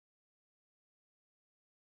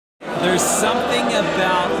There's something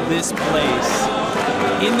about this place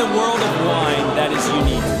in the world of wine that is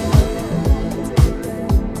unique.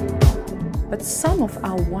 But some of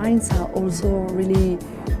our wines are also really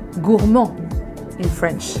gourmand in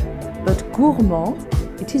French. But gourmand,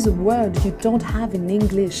 it is a word you don't have in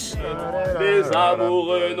English. Les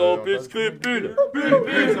amoureux n'ont plus de scrupules.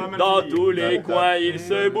 Dans tous les coins, ils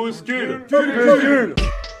se bousculent.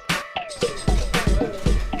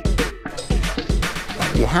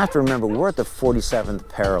 You have to remember, we're at the 47th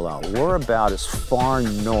parallel. We're about as far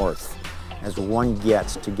north as one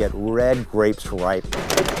gets to get red grapes ripe.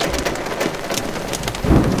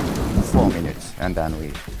 4 minutes, and then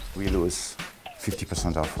we lose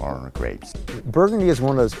 50% of our grapes. Burgundy is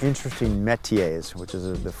one of those interesting métiers, which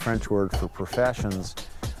is the French word for professions,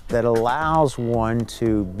 that allows one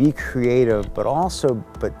to be creative, but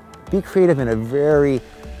be creative in a very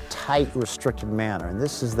tight, restricted manner. And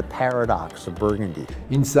this is the paradox of Burgundy.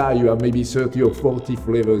 Inside you have maybe 30 or 40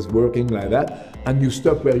 flavors working like that, and you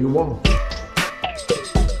stop where you want.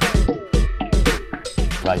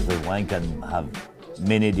 Price of wine can have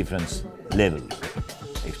many different levels.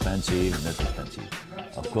 Expensive, not expensive.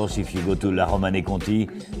 Of course, if you go to La Romanée Conti,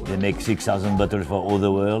 they make 6,000 bottles for all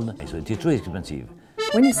the world, so it is too expensive.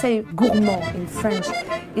 When you say gourmand in French,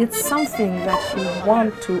 it's something that you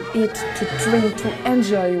want to eat, to drink, to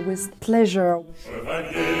enjoy with pleasure.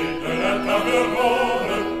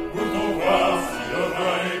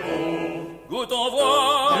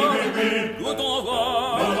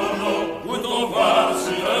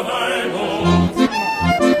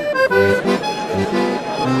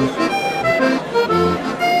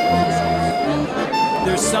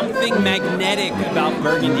 There's something magnetic about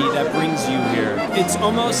Burgundy that brings you here. It's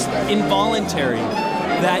almost involuntary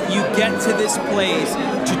that you get to this place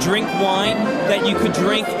to drink wine that you could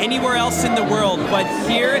drink anywhere else in the world, but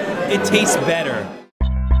here it tastes better.